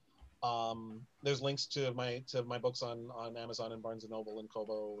DeCandido.net. There's links to my books on Amazon and Barnes & Noble and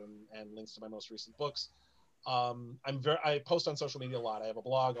Kobo and links to my most recent books. I post on social media a lot. I have a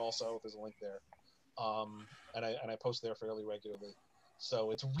blog also. There's a link there. And I post there fairly regularly.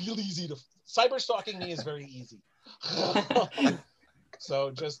 So it's real easy to cyber stalking me is very easy.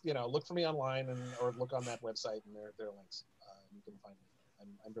 So just look for me online or look on that website and there are links. You can find me.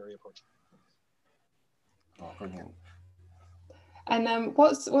 I'm very approachable. Oh, brilliant. And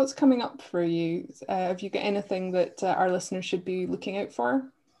what's coming up for you? Have you got anything that our listeners should be looking out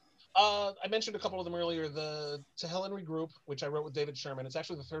for? I mentioned a couple of them earlier. The To Hell and Regroup, which I wrote with David Sherman. It's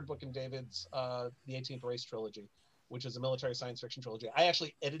actually the third book in David's The 18th Race trilogy, which is a military science fiction trilogy. I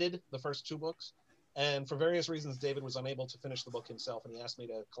actually edited the first two books, and for various reasons, David was unable to finish the book himself, and he asked me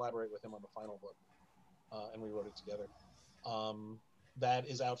to collaborate with him on the final book, and we wrote it together. That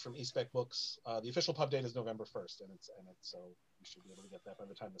is out from eSpec Books. The official pub date is November 1st, and it's so you should be able to get that by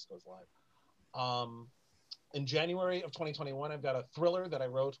the time this goes live. In January of 2021, I've got a thriller that I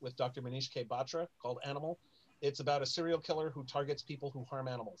wrote with Dr. Manish K. Batra called Animal. It's about a serial killer who targets people who harm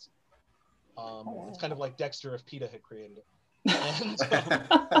animals. It's kind of like Dexter if PETA had created it.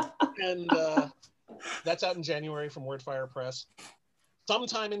 And that's out in January from Wordfire Press.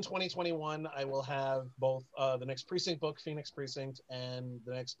 Sometime in 2021, I will have both the next Precinct book, Phoenix Precinct, and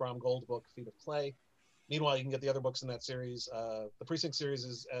the next Brom Gold book, Feet of Clay. Meanwhile, you can get the other books in that series. The Precinct series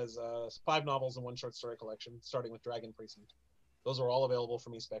is as 5 novels and 1 short story collection, starting with Dragon Precinct. Those are all available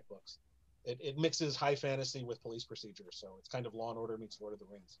from eSpec Books. It mixes high fantasy with police procedure, so it's kind of Law and Order meets Lord of the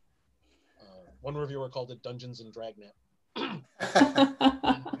Rings. One reviewer called it Dungeons and Dragnet.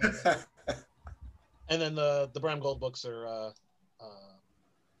 And then the Bram Gold books are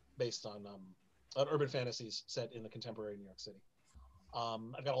based on urban fantasies set in the contemporary New York City.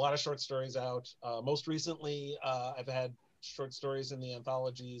 I've got a lot of short stories out. Most recently, I've had short stories in the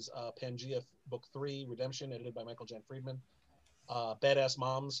anthologies Pangea Book 3, Redemption, edited by Michael Jan Friedman, Badass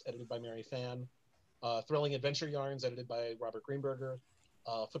Moms, edited by Mary Fan, Thrilling Adventure Yarns, edited by Robert Greenberger,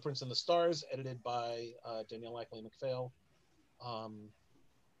 Footprints in the Stars, edited by Danielle Ackley McPhail,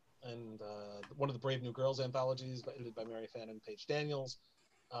 and one of the Brave New Girls anthologies, edited by Mary Fan and Paige Daniels,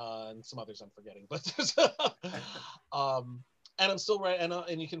 and some others I'm forgetting. But there's and I'm still writing,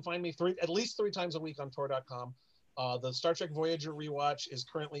 and you can find me at least 3 times a week on Tor.com. The Star Trek Voyager rewatch is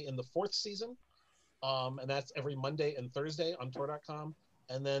currently in the 4th season, and that's every Monday and Thursday on Tor.com.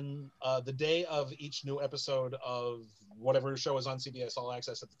 And then the day of each new episode of whatever show is on CBS All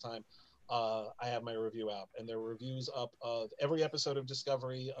Access at the time, I have my review out, and there are reviews up of every episode of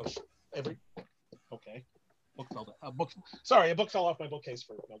Discovery of every. Okay, a book fell off my bookcase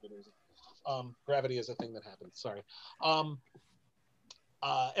for no good reason. Gravity is a thing that happens. Sorry.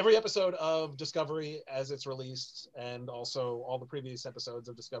 Every episode of Discovery as it's released, and also all the previous episodes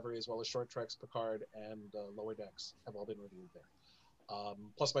of Discovery, as well as Short Treks, Picard, and Lower Decks, have all been reviewed there.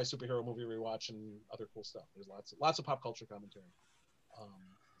 Plus my superhero movie rewatch and other cool stuff. There's lots of pop culture commentary.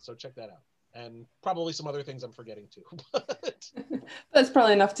 So check that out. And probably some other things I'm forgetting too. That's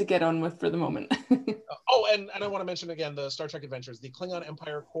probably enough to get on with for the moment. And I want to mention again the Star Trek Adventures, the Klingon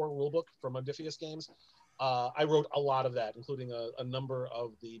Empire core rulebook from Modiphius Games. I wrote a lot of that, including a number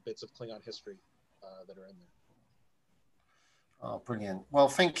of the bits of Klingon history that are in there. Oh, brilliant. Well,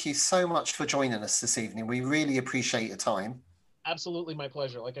 thank you so much for joining us this evening. We really appreciate your time. Absolutely, my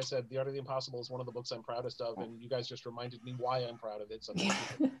pleasure. Like I said, The Art of the Impossible is one of the books I'm proudest of, and you guys just reminded me why I'm proud of it. So thank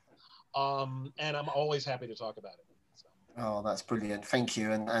you. And I'm always happy to talk about it. So. Oh, that's brilliant. Thank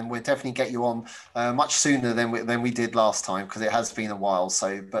you. And we'll definitely get you on much sooner than we did last time, because it has been a while.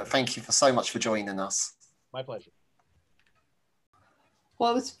 But thank you so much for joining us. My pleasure. Well,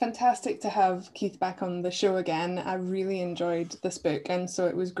 it was fantastic to have Keith back on the show again. I really enjoyed this book, and so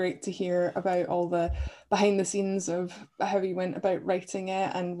it was great to hear about all the behind the scenes of how he went about writing it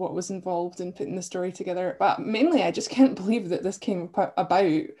and what was involved in putting the story together. But mainly, I just can't believe that this came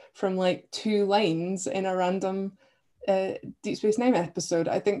about from like 2 lines in a random Deep Space Nine episode.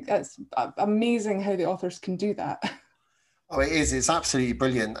 I think that's amazing how the authors can do that. Oh, it is. It's absolutely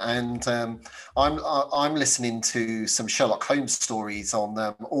brilliant, and I'm listening to some Sherlock Holmes stories on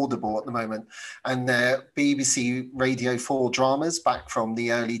Audible at the moment, and they're BBC Radio 4 dramas back from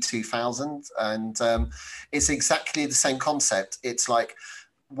the early 2000s, and it's exactly the same concept. It's like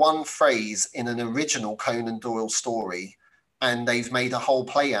one phrase in an original Conan Doyle story, and they've made a whole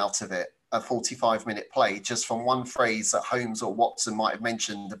play out of it, a 45-minute play, just from one phrase that Holmes or Watson might have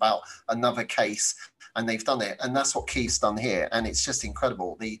mentioned about another case. And they've done it, and that's what Keith's done here, and it's just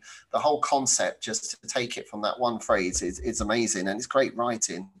incredible. The whole concept, just to take it from that one phrase, is amazing, and it's great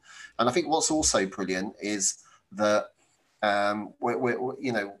writing. And I think what's also brilliant is that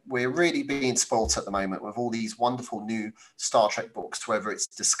we're really being spoilt at the moment with all these wonderful new Star Trek books, whether it's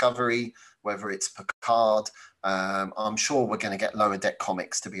Discovery, whether it's Picard. I'm sure we're going to get Lower Deck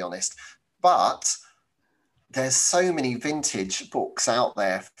comics, to be honest, but there's so many vintage books out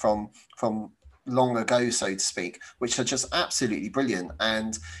there from long ago, so to speak, which are just absolutely brilliant.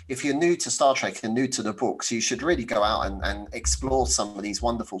 And if you're new to Star Trek and new to the books, you should really go out and explore some of these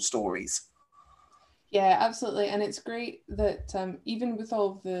wonderful stories. Yeah, absolutely. And it's great that even with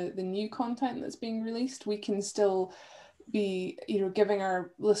all of the new content that's being released, we can still be, giving our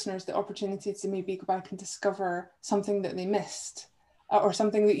listeners the opportunity to maybe go back and discover something that they missed, or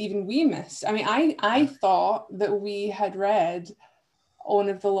something that even we missed. I mean, I thought that we had read one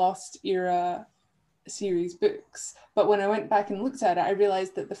of the Lost Era series books, but when I went back and looked at it, I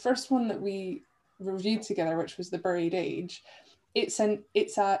realized that the first one that we reviewed together, which was The Buried Age, it's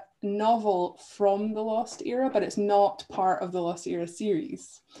a novel from the Lost Era, but it's not part of the Lost Era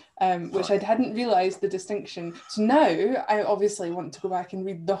series, which I hadn't realized the distinction. So now I obviously want to go back and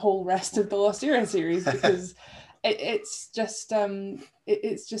read the whole rest of the Lost Era series, because it's just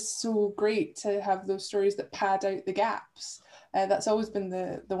so great to have those stories that pad out the gaps. That's always been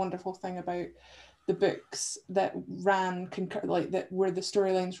the wonderful thing about the books that ran where the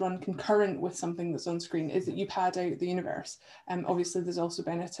storylines run concurrent with something that's on screen, is that you pad out the universe. Obviously, there's also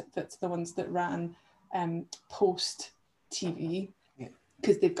benefit to the ones that ran post TV,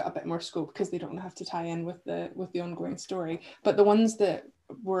 because they've got a bit more scope, because they don't have to tie in with the ongoing story. But the ones that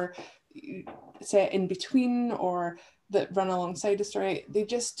were set in between or that run alongside a story, they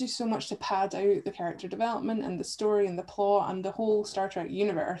just do so much to pad out the character development and the story and the plot and the whole Star Trek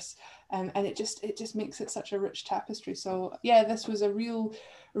universe, and it just makes it such a rich tapestry. So yeah, this was a real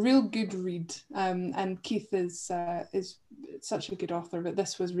good read, and Keith is such a good author, but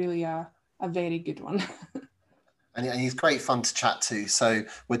this was really a very good one. And he's great fun to chat to, so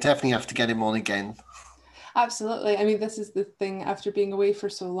we'll definitely have to get him on again. Absolutely. I mean, this is the thing, after being away for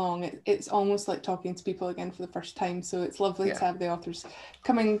so long, it's almost like talking to people again for the first time. So it's lovely to have the authors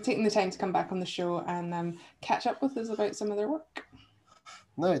taking the time to come back on the show and catch up with us about some of their work.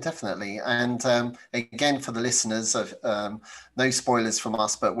 No, definitely. And again, for the listeners, no spoilers from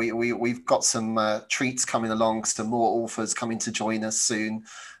us, but we've got some treats coming along, some more authors coming to join us soon,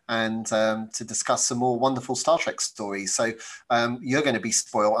 and to discuss some more wonderful Star Trek stories. So you're going to be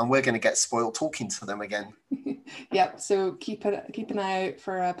spoiled, and we're going to get spoiled talking to them again. Yep. So keep an eye out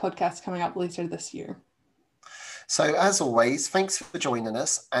for a podcast coming up later this year. So as always, thanks for joining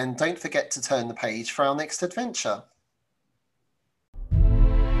us, and don't forget to turn the page for our next adventure.